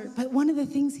concert. But one of the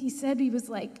things he said, he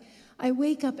was I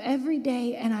wake up every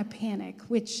day and I panic,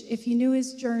 which if you knew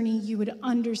his journey, you would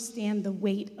understand the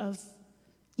weight of,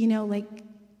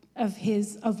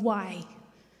 of why.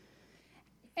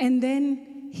 And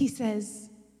then he says,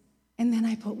 and then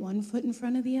I put one foot in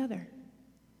front of the other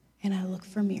and I look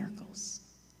for miracles.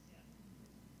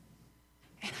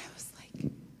 And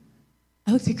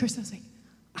I looked at Chris, I was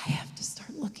I have to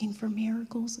start looking for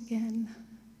miracles again.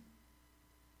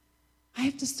 I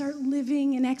have to start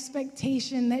living in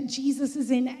expectation that Jesus is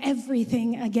in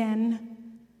everything again.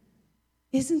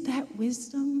 Isn't that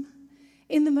wisdom?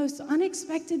 In the most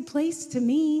unexpected place to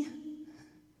me.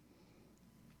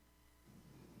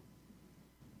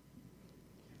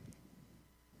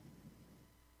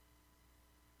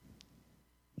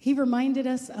 He reminded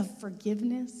us of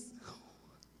forgiveness.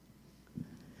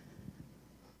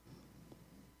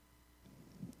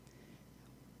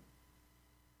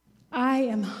 I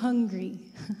am hungry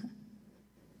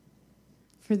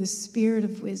for the spirit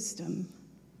of wisdom.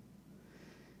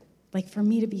 For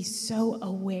me to be so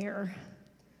aware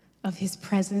of his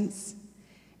presence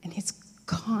and his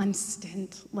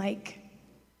constant,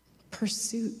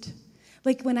 pursuit.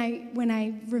 When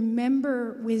I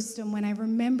remember wisdom, when I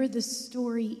remember the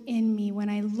story in me, when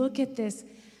I look at this,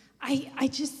 I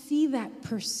just see that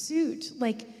pursuit.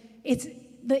 It's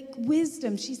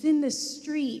wisdom. She's in the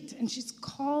street and she's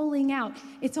calling out.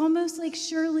 It's almost like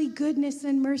surely goodness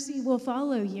and mercy will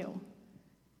follow you.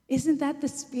 Isn't that the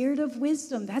spirit of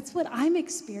wisdom? That's what I'm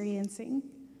experiencing.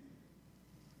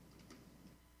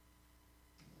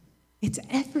 It's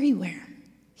everywhere.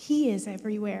 He is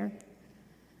everywhere.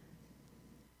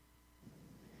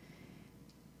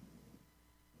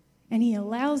 And he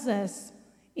allows us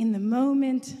in the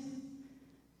moment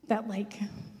that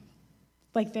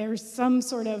there's some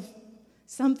sort of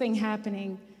something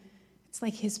happening. It's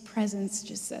his presence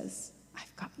just says,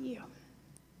 I've got you.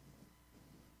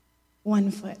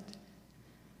 One foot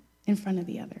in front of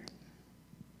the other.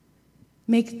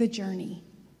 Make the journey.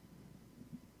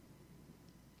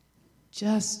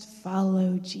 Just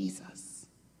follow Jesus.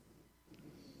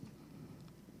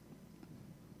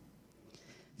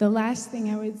 The last thing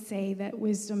I would say that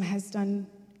wisdom has done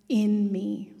in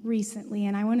me recently,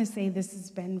 and I want to say this has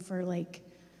been for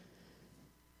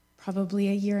probably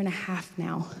a year and a half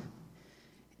now,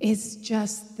 is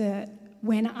just that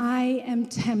when I am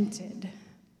tempted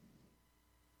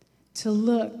to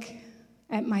look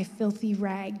at my filthy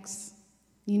rags,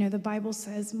 the Bible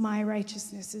says my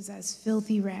righteousness is as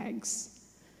filthy rags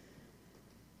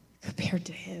compared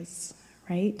to his,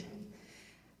 right?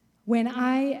 When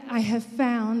I have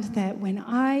found that when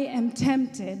I am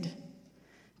tempted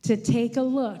to take a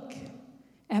look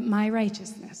at my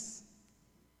righteousness,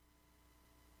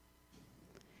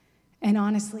 and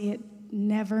honestly, it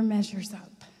never measures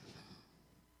up.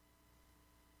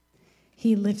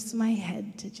 He lifts my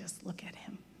head to just look at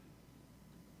him.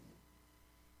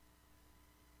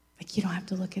 You don't have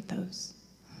to look at those.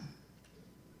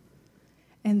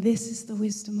 And this is the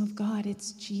wisdom of God.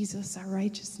 It's Jesus, our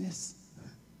righteousness.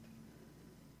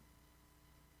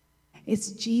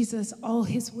 It's Jesus. All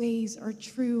his ways are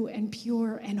true and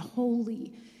pure and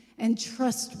holy and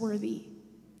trustworthy.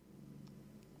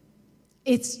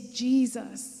 It's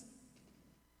Jesus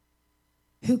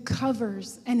who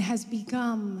covers and has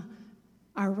become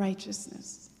our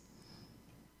righteousness.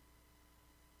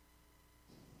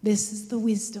 This is the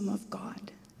wisdom of God.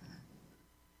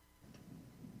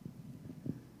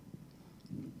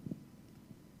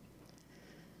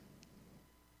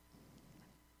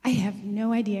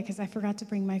 idea because I forgot to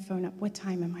bring my phone up. What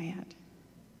time am I at?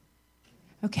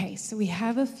 Okay, so we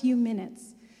have a few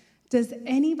minutes. Does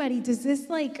this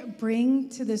like bring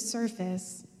to the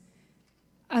surface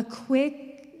a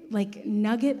quick like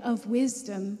nugget of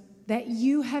wisdom that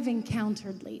you have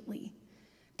encountered lately?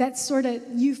 That sort of,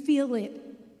 you feel it.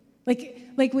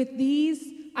 Like with these,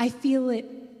 I feel it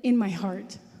in my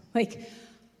heart. Like,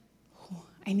 oh,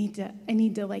 I need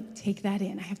to like take that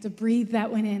in. I have to breathe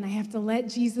that one in. I have to let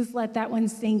Jesus let that one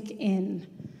sink in.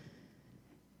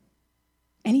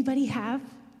 Anybody have?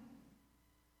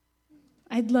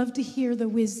 I'd love to hear the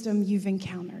wisdom you've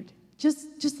encountered.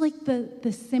 Just like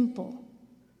the simple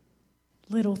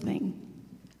little thing.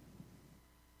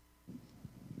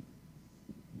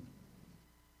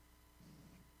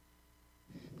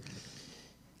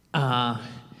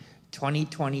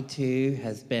 2022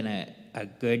 has been a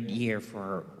good year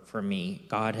for me.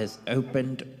 God has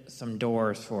opened some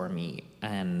doors for me.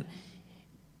 And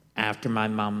after my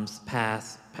mom's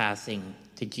passing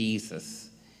to Jesus,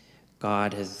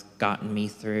 God has gotten me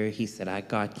through. He said, I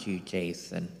got you,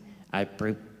 Jason. I've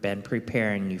been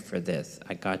preparing you for this.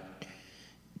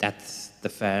 That's the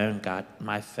phone, got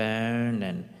my phone,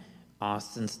 and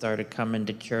Austin started coming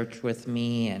to church with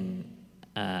me, and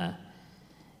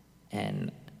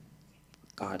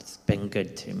God's been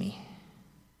good to me.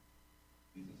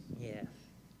 Yeah.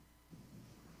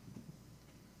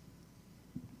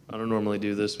 I don't normally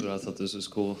do this, but I thought this was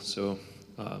cool. So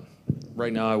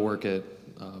right now I work at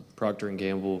Procter &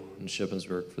 Gamble in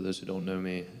Shippensburg, for those who don't know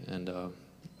me. And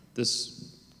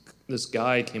this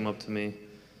guy came up to me.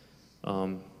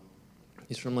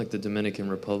 He's from like the Dominican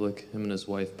Republic. Him and his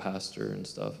wife pastor and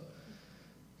stuff.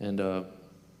 And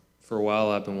for a while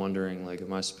I've been wondering, like,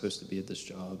 am I supposed to be at this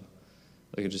job?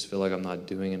 Like, I just feel like I'm not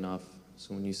doing enough.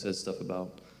 So when you said stuff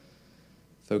about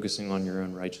focusing on your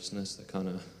own righteousness, that kind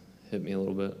of hit me a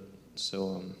little bit.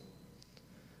 So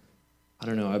I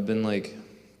don't know. I've been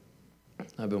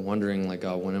wondering, like,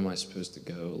 God, when am I supposed to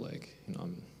go? Like, you know,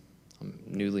 I'm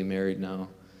newly married now,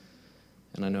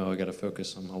 and I know I got to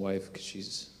focus on my wife because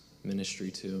she's ministry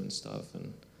too and stuff.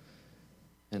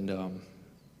 And I'm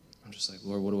just like,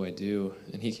 Lord, what do I do?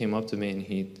 And he came up to me and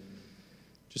he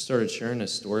just started sharing a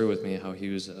story with me how he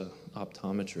was an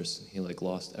optometrist and he like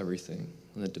lost everything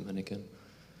in the Dominican.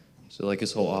 So like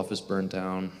his whole office burned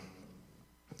down,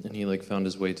 and he like found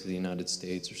his way to the United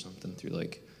States or something through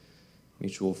like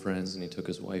mutual friends, and he took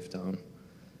his wife down.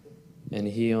 And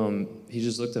he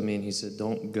just looked at me and he said,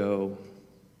 don't go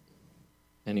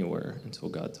anywhere until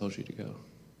God tells you to go.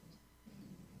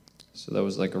 So that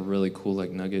was like a really cool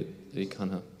like nugget that he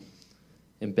kind of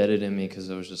embedded in me, because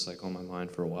I was just like on my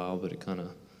mind for a while, but it kind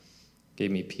of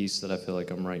gave me peace that I feel like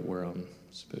I'm right where I'm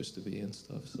supposed to be and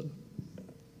stuff. So.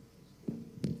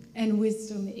 And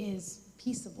wisdom is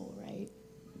peaceable, right?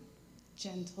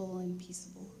 Gentle and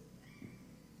peaceable.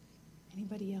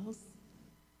 Anybody else?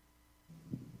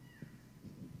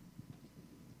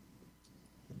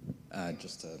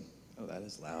 That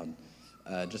is loud.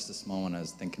 Just a small one I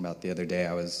was thinking about the other day.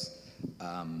 I was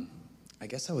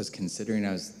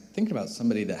thinking about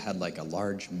somebody that had like a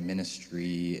large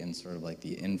ministry and sort of like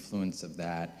the influence of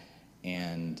that,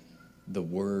 and the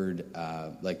word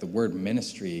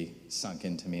ministry sunk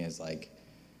into me as like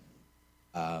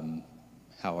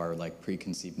how our like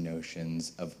preconceived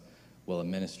notions of, well, a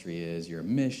ministry is you're a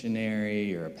missionary,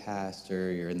 you're a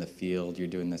pastor, you're in the field, you're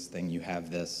doing this thing, you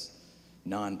have this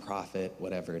nonprofit,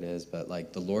 whatever it is. But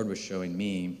like the Lord was showing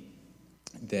me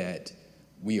that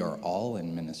we are all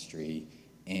in ministry,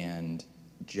 and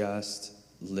just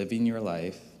living your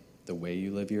life the way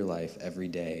you live your life every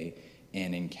day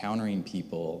and encountering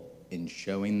people and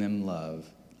showing them love,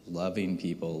 loving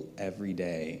people every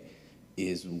day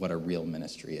is what a real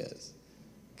ministry is.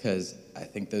 Because I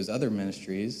think those other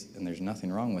ministries, and there's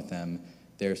nothing wrong with them,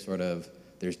 there's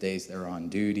days they're on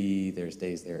duty, there's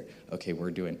days they're, okay, we're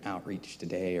doing outreach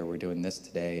today, or we're doing this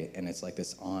today, and it's like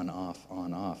this on,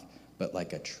 off. But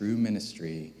like a true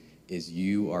ministry is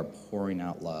you are pouring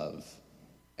out love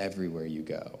everywhere you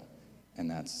go. And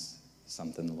that's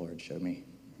something the Lord showed me.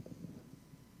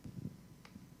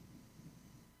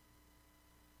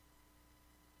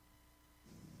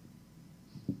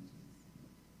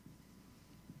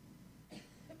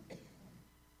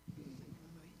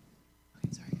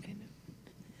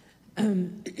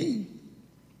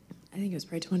 I think it was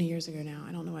probably 20 years ago now.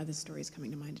 I don't know why this story is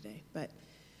coming to mind today, but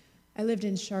I lived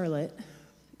in Charlotte,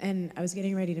 and I was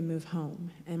getting ready to move home,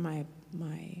 and my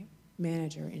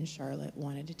manager in Charlotte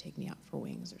wanted to take me out for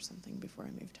wings or something before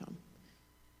I moved home.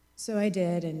 So I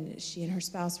did, and she and her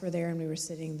spouse were there, and we were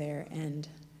sitting there, and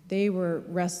they were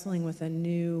wrestling with a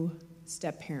new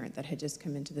step-parent that had just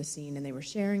come into the scene, and they were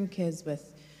sharing kids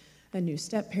with a new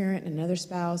step-parent and another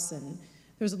spouse, and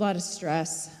there was a lot of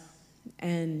stress.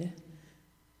 And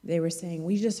they were saying,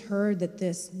 we just heard that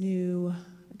this new,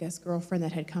 I guess, girlfriend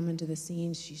that had come into the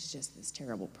scene, she's just this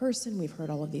terrible person. We've heard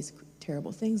all of these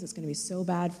terrible things. It's going to be so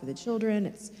bad for the children.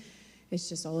 It's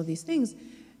just all of these things.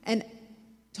 And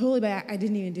totally I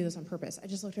didn't even do this on purpose. I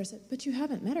just looked at her and said, but you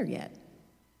haven't met her yet.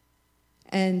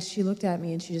 And she looked at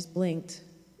me and she just blinked.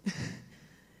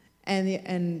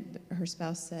 and her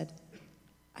spouse said,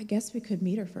 I guess we could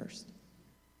meet her first.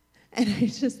 And I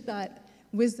just thought,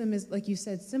 wisdom is, like you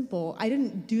said, simple. I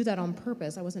didn't do that on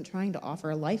purpose. I wasn't trying to offer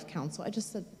a life counsel. I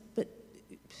just said, but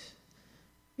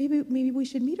maybe we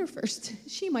should meet her first.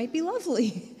 She might be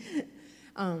lovely.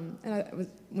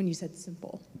 When you said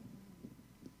simple.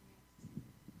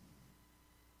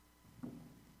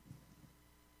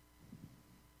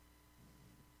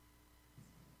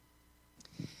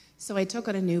 So I took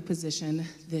on a new position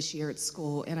this year at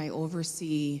school, and I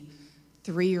oversee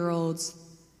 3-year-olds,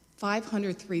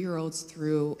 500 3-year-olds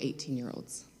through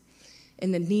 18-year-olds.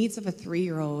 And the needs of a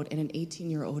 3-year-old and an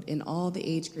 18-year-old in all the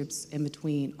age groups in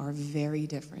between are very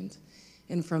different.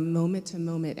 And from moment to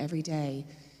moment every day,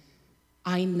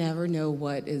 I never know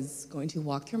what is going to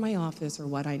walk through my office or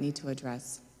what I need to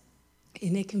address.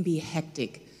 And it can be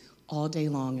hectic all day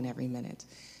long and every minute.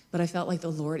 But I felt like the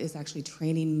Lord is actually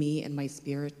training me and my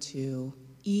spirit to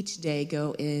each day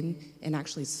go in and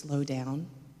actually slow down.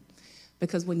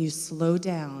 Because when you slow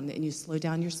down and you slow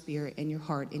down your spirit and your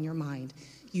heart and your mind,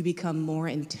 you become more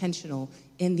intentional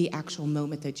in the actual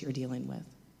moment that you're dealing with.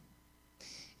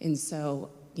 And so,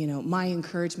 my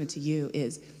encouragement to you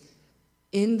is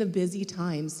in the busy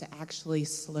times to actually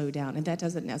slow down. And that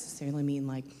doesn't necessarily mean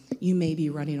like you may be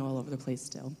running all over the place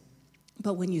still.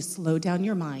 But when you slow down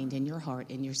your mind and your heart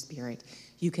and your spirit,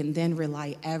 you can then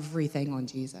rely everything on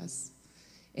Jesus.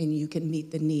 And you can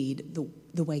meet the need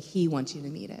the way he wants you to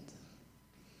meet it.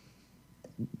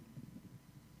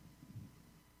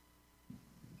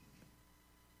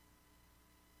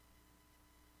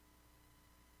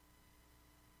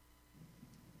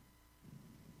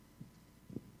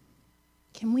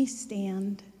 Can we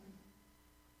stand?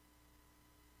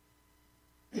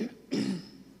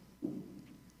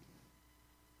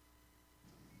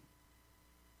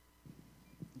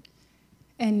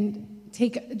 And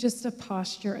take just a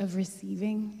posture of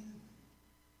receiving.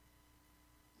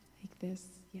 Like this,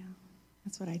 yeah.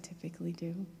 That's what I typically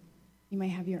do. You might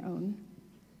have your own.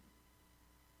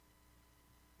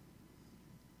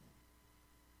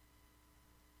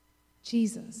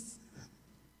 Jesus,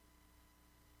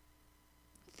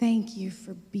 thank you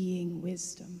for being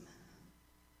wisdom.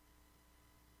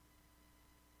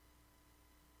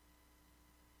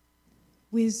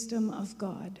 Wisdom of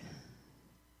God.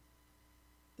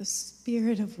 The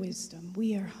spirit of wisdom.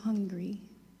 We are hungry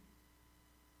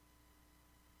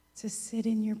to sit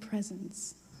in your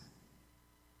presence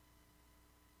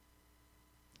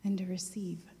and to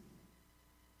receive.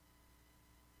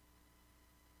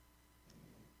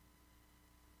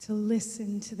 To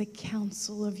listen to the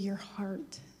counsel of your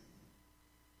heart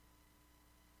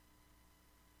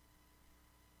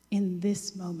in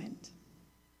this moment.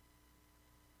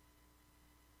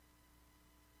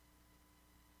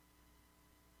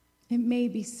 It may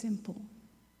be simple,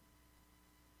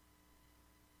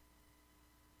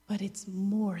 but it's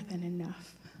more than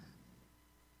enough.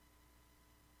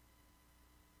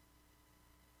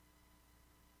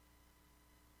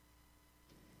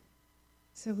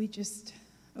 So we just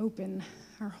open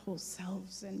our whole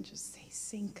selves and just say,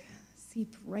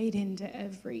 seep right into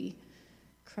every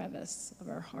crevice of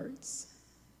our hearts,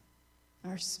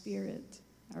 our spirit,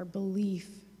 our belief,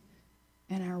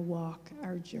 and our walk,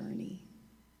 our journey.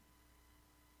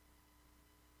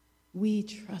 We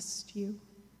trust you.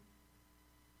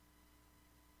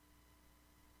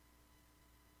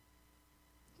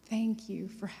 Thank you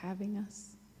for having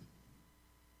us.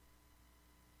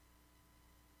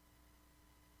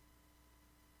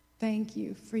 Thank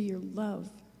you for your love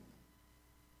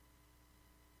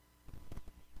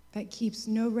that keeps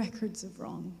no records of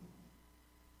wrong.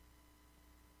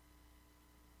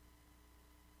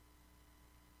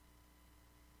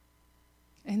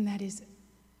 And that is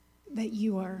that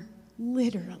you are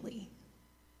literally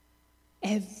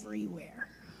everywhere.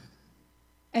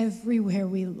 Everywhere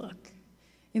we look,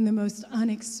 in the most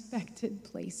unexpected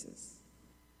places,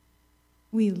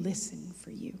 we listen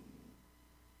for you.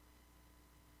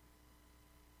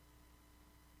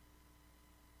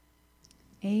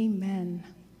 Amen.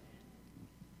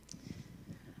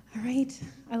 All right,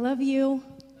 I love you.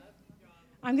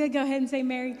 I'm going to go ahead and say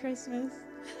Merry Christmas.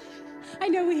 I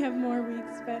know we have more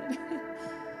weeks, but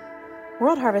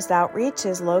World Harvest Outreach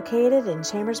is located in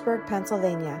Chambersburg,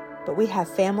 Pennsylvania, but we have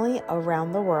family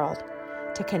around the world.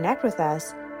 To connect with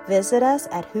us, visit us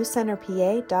at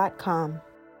whocenterpa.com.